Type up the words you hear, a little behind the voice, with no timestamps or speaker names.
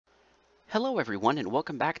Hello everyone and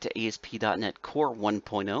welcome back to ASP.NET Core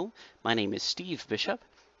 1.0. My name is Steve Bishop,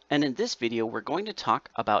 and in this video we're going to talk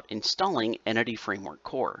about installing Entity Framework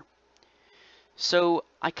Core. So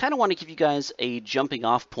I kind of want to give you guys a jumping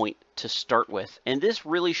off point to start with, and this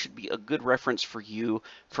really should be a good reference for you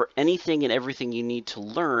for anything and everything you need to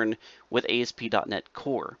learn with ASP.NET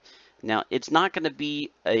Core. Now, it's not going to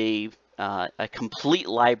be a complete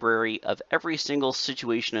library of every single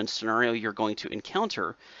situation and scenario you're going to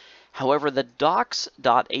encounter. However, the docs.asp.net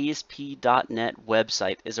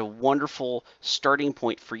website is a wonderful starting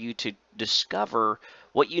point for you to discover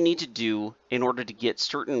what you need to do in order to get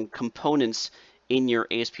certain components in your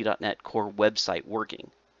ASP.NET Core website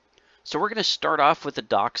working. So we're going to start off with the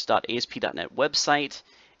docs.asp.net website,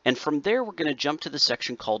 and from there we're going to jump to the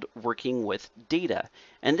section called Working with Data,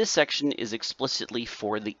 and this section is explicitly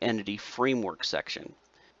for the Entity Framework section.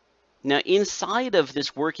 Now, inside of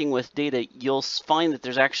this working with data, you'll find that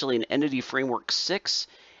there's actually an Entity Framework 6,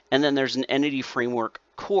 and then there's an Entity Framework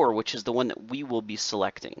Core, which is the one that we will be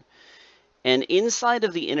selecting. And inside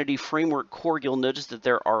of the Entity Framework Core, you'll notice that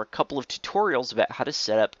there are a couple of tutorials about how to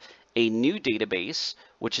set up a new database,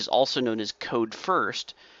 which is also known as Code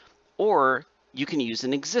First, or you can use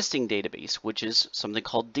an existing database, which is something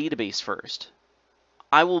called Database First.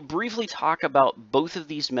 I will briefly talk about both of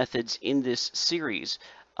these methods in this series.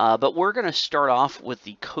 But we're going to start off with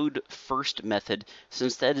the Code First method,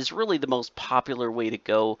 since that is really the most popular way to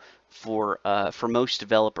go for most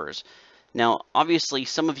developers. Now, obviously,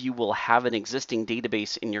 some of you will have an existing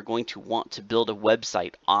database and you're going to want to build a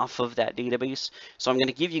website off of that database. So I'm going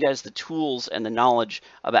to give you guys the tools and the knowledge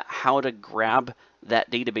about how to grab that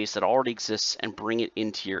database that already exists and bring it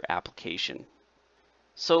into your application.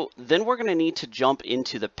 So then we're going to need to jump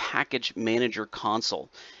into the Package Manager console.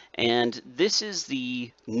 And this is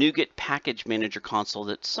the Nougat Package Manager console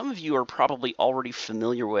that some of you are probably already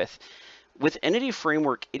familiar with. With Entity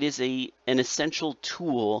Framework, it is an essential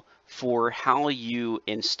tool for how you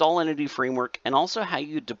install Entity Framework and also how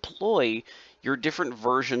you deploy your different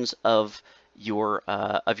versions of your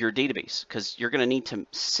database, because you're going to need to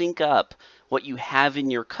sync up what you have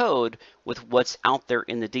in your code with what's out there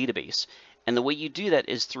in the database. And the way you do that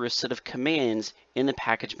is through a set of commands in the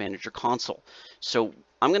Package Manager console. So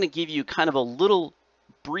I'm going to give you kind of a little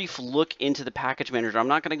brief look into the Package Manager. I'm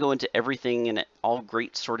not going to go into everything in all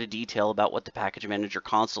great sort of detail about what the Package Manager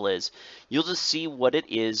console is. You'll just see what it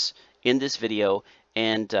is in this video,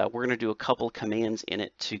 and we're going to do a couple commands in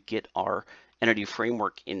it to get our Entity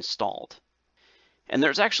Framework installed. And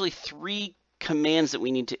there's actually three commands that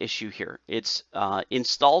we need to issue here. It's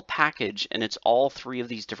install package, and it's all three of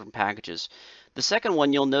these different packages. The second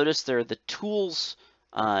one, you'll notice there, the tools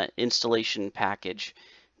installation package.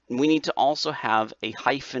 We need to also have a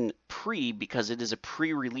 -pre because it is a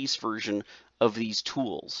pre-release version of these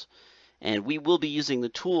tools. And we will be using the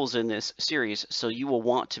tools in this series, so you will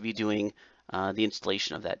want to be doing the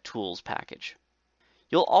installation of that tools package.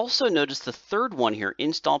 You'll also notice the third one here,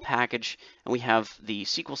 install package, and we have the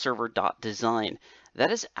SQL Server.design.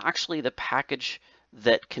 That is actually the package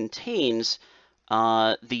that contains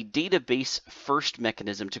the database first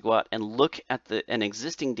mechanism to go out and look at an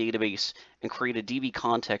existing database and create a DB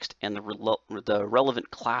context and the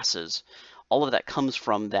relevant classes. All of that comes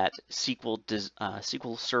from that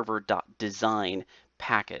SQL Server.design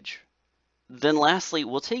package. Then lastly,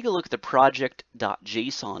 we'll take a look at the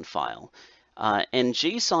project.json file. And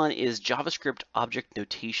JSON is JavaScript object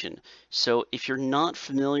notation. So if you're not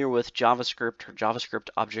familiar with JavaScript or JavaScript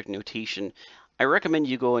object notation, I recommend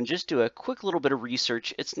you go and just do a quick little bit of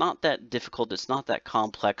research. It's not that difficult, it's not that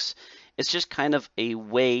complex. It's just kind of a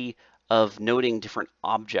way of noting different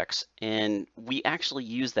objects. And we actually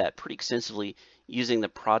use that pretty extensively using the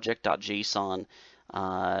project.json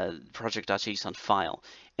file.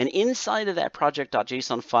 And inside of that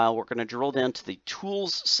project.json file, we're going to drill down to the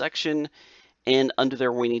tools section. And under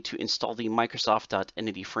there, we need to install the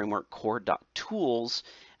Microsoft.Entity Framework Core.tools,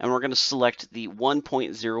 and we're going to select the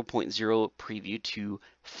 1.0.0 preview to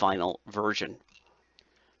final version.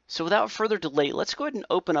 So without further delay, let's go ahead and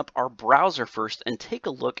open up our browser first and take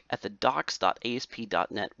a look at the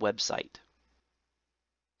docs.asp.net website.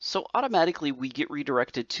 So automatically, we get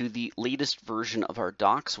redirected to the latest version of our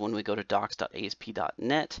docs when we go to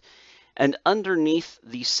docs.asp.net, and underneath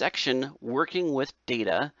the section Working with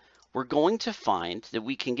Data, we're going to find that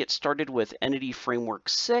we can get started with Entity Framework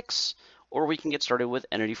 6, or we can get started with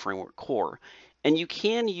Entity Framework Core. And you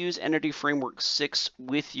can use Entity Framework 6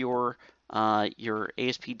 with your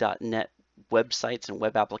ASP.NET websites and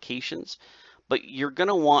web applications, but you're going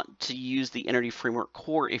to want to use the Entity Framework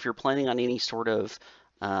Core if you're planning on any sort of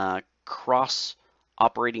cross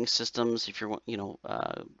operating systems, if you're,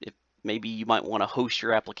 if maybe you might want to host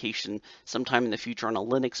your application sometime in the future on a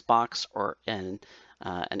Linux box or an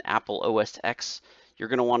Apple OS X. You're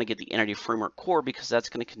going to want to get the Entity Framework Core because that's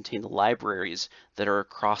going to contain the libraries that are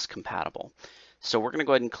cross-compatible. So we're going to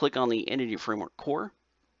go ahead and click on the Entity Framework Core.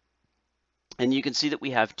 And you can see that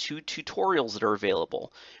we have two tutorials that are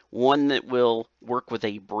available. One that will work with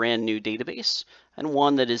a brand new database and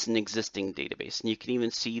one that is an existing database. And you can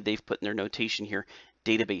even see they've put in their notation here,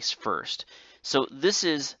 database first. So this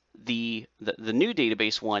is the new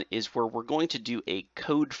database one is where we're going to do a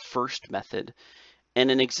code first method.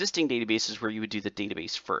 And an existing database is where you would do the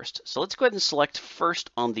database first. So let's go ahead and select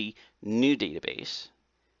first on the new database.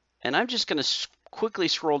 And I'm just going to quickly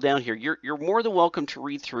scroll down here. You're more than welcome to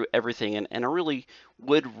read through everything, and I really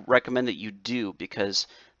would recommend that you do because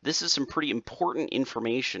this is some pretty important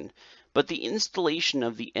information. But the installation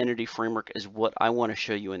of the Entity Framework is what I want to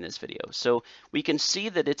show you in this video. So we can see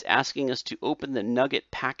that it's asking us to open the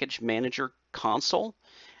Nougat Package Manager console,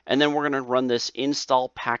 and then we're going to run this install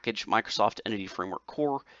package Microsoft Entity Framework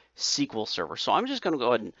Core SQL Server. So I'm just going to go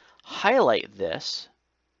ahead and highlight this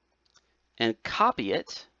and copy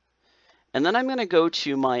it. And then I'm going to go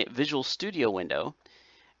to my Visual Studio window.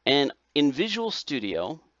 And in Visual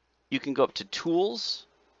Studio, you can go up to Tools,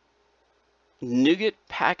 Nougat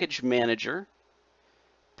Package Manager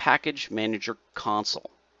Console.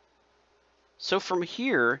 So from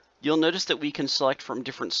here, you'll notice that we can select from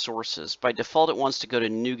different sources. By default, it wants to go to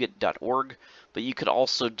nougat.org, but you could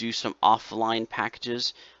also do some offline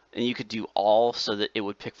packages. And you could do all so that it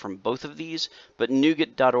would pick from both of these, but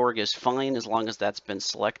nougat.org is fine as long as that's been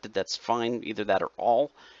selected. That's fine, either that or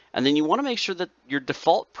all. And then you want to make sure that your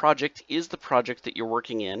default project is the project that you're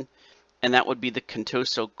working in, and that would be the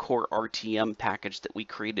Contoso Core RTM package that we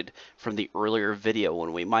created from the earlier video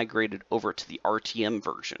when we migrated over to the RTM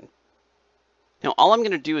version. Now all I'm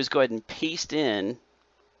going to do is go ahead and paste in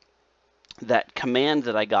that command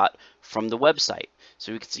that I got from the website.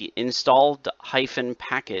 So we can see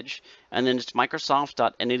install-package, and then it's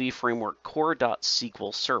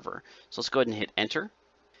Microsoft.entityframeworkcore.SQL Server. So let's go ahead and hit enter.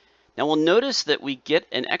 Now we'll notice that we get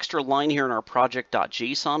an extra line here in our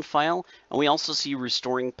project.json file, and we also see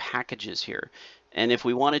restoring packages here. And if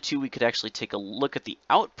we wanted to, we could actually take a look at the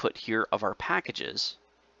output here of our packages.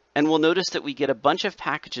 And we'll notice that we get a bunch of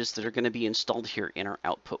packages that are going to be installed here in our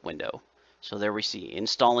output window. So there we see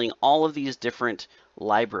installing all of these different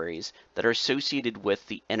libraries that are associated with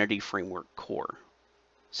the Entity Framework Core.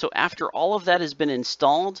 So after all of that has been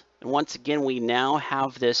installed, and once again we now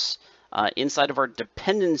have this inside of our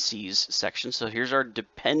dependencies section. So here's our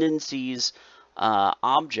dependencies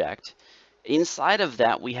object. Inside of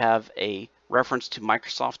that we have a reference to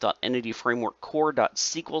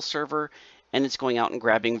Microsoft.entityframeworkcore.SQL Server, and it's going out and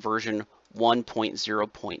grabbing version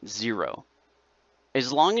 1.0.0.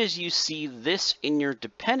 As long as you see this in your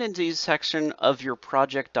dependencies section of your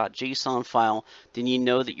project.json file, then you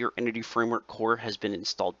know that your Entity Framework Core has been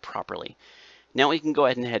installed properly. Now we can go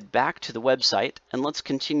ahead and head back to the website, and let's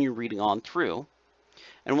continue reading on through.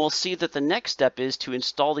 And we'll see that the next step is to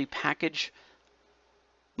install the package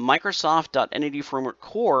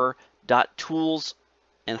Microsoft.entityframeworkcore.tools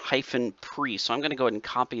and -pre. So I'm going to go ahead and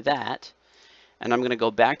copy that. And I'm going to go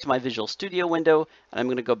back to my Visual Studio window, and I'm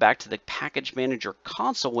going to go back to the Package Manager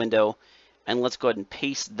console window, and let's go ahead and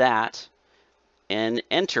paste that and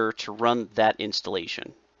enter to run that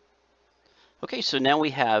installation. Okay, so now we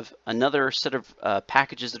have another set of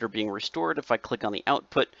packages that are being restored. If I click on the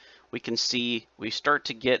output, we can see we start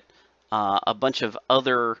to get a bunch of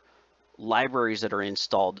other libraries that are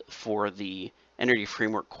installed for the Entity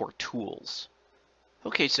Framework Core tools.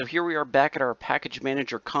 Okay, so here we are back at our Package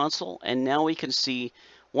Manager console, and now we can see,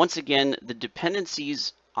 once again, the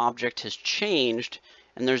dependencies object has changed,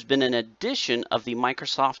 and there's been an addition of the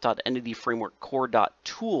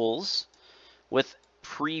Microsoft.entityframeworkcore.tools with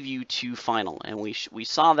preview to final, and we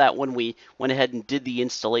saw that when we went ahead and did the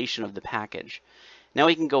installation of the package. Now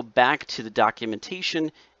we can go back to the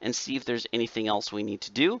documentation and see if there's anything else we need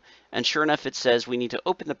to do. And sure enough, it says we need to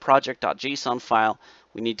open the project.json file.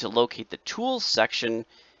 We need to locate the tools section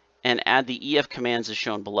and add the EF commands as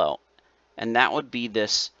shown below. And that would be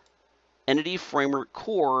this Entity Framework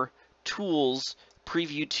Core tools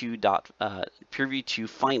preview to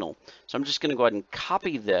final. So I'm just going to go ahead and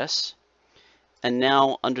copy this. And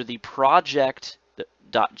now under the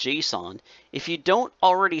project.json, if you don't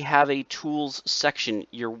already have a tools section,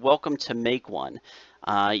 you're welcome to make one.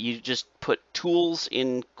 You just put tools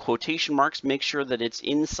in quotation marks, make sure that it's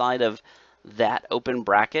inside of that open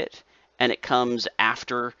bracket, and it comes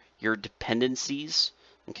after your dependencies.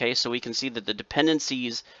 Okay, so we can see that the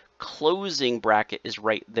dependencies closing bracket is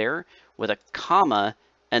right there with a comma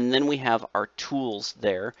and then we have our tools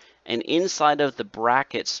there. And inside of the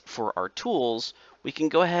brackets for our tools, we can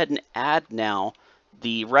go ahead and add now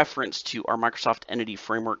the reference to our Microsoft Entity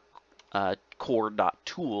Framework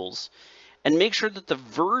core.tools, and make sure that the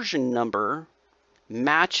version number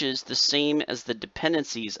matches the same as the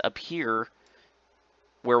dependencies up here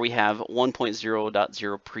where we have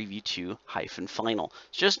 1.0.0 preview 2 hyphen final.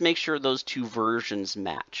 So just make sure those two versions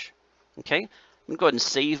match. Okay, I'm going to go ahead and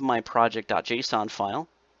save my project.json file.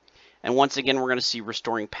 And once again, we're going to see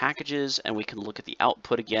restoring packages, and we can look at the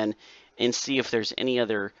output again and see if there's any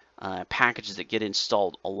other packages that get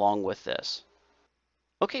installed along with this.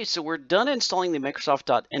 Okay, so we're done installing the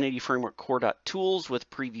Microsoft.Entity Framework core.tools with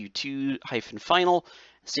preview 2 hyphen final.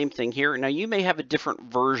 Same thing here. Now you may have a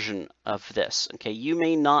different version of this. Okay, you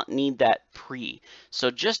may not need that pre.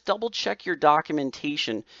 So just double check your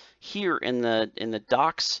documentation here in the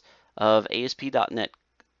docs of ASP.NET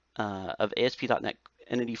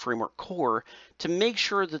Entity Framework Core to make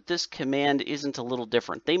sure that this command isn't a little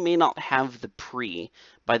different. They may not have the pre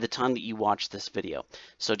by the time that you watch this video.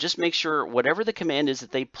 So just make sure whatever the command is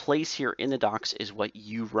that they place here in the docs is what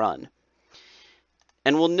you run.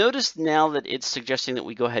 And we'll notice now that it's suggesting that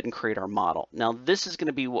we go ahead and create our model. Now this is going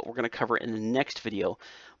to be what we're going to cover in the next video,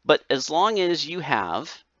 but as long as you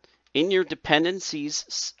have in your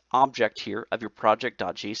dependencies object here of your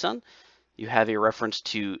project.json, you have a reference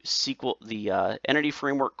to SQL, the Entity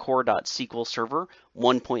Framework Core.SQL Server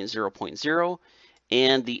 1.0.0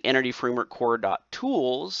 and the Entity Framework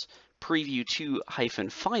Core.Tools preview 2 hyphen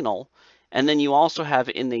final. And then you also have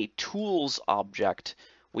in the tools object,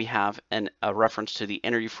 we have a reference to the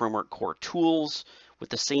Entity Framework Core Tools with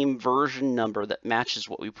the same version number that matches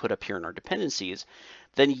what we put up here in our dependencies.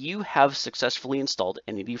 Then you have successfully installed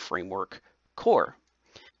Entity Framework Core.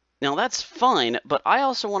 Now that's fine, but I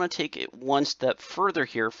also want to take it one step further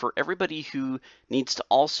here for everybody who needs to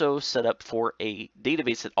also set up for a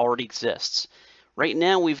database that already exists. Right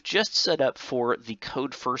now we've just set up for the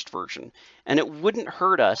code first version, and it wouldn't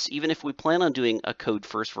hurt us, even if we plan on doing a code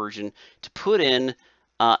first version, to put in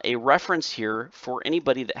a reference here for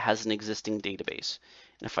anybody that has an existing database.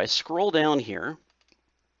 And if I scroll down here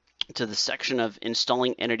to the section of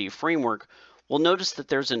installing Entity Framework, we'll notice that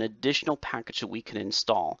there's an additional package that we can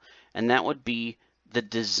install, and that would be the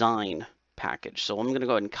design package. So I'm going to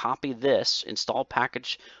go ahead and copy this, install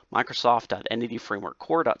package Microsoft.Entity Framework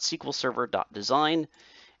Core.SQL Server.Design,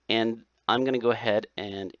 and I'm going to go ahead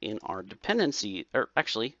and in our dependency, or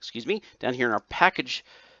actually, excuse me, down here in our package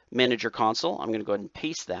manager console, I'm going to go ahead and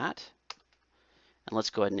paste that, and let's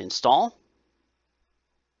go ahead and install.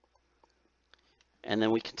 And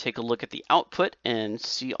then we can take a look at the output and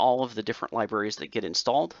see all of the different libraries that get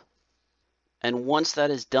installed. And once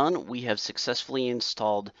that is done, we have successfully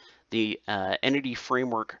installed the Entity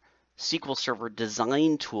Framework SQL Server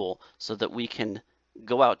design tool so that we can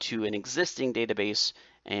go out to an existing database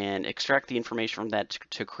and extract the information from that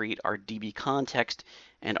to create our DB context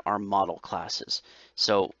and our model classes.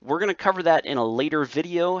 So we're going to cover that in a later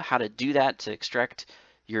video, how to do that to extract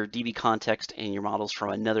your DB context and your models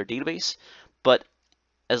from another database. But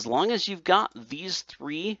as long as you've got these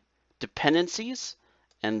three dependencies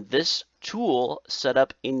and this tool set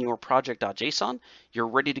up in your project.json, you're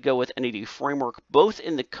ready to go with Entity Framework, both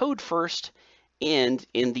in the code first and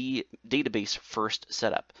in the database first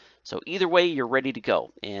setup. So either way, you're ready to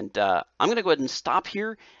go. And I'm going to go ahead and stop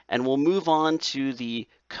here, and we'll move on to the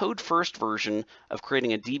code first version of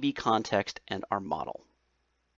creating a DB context and our model.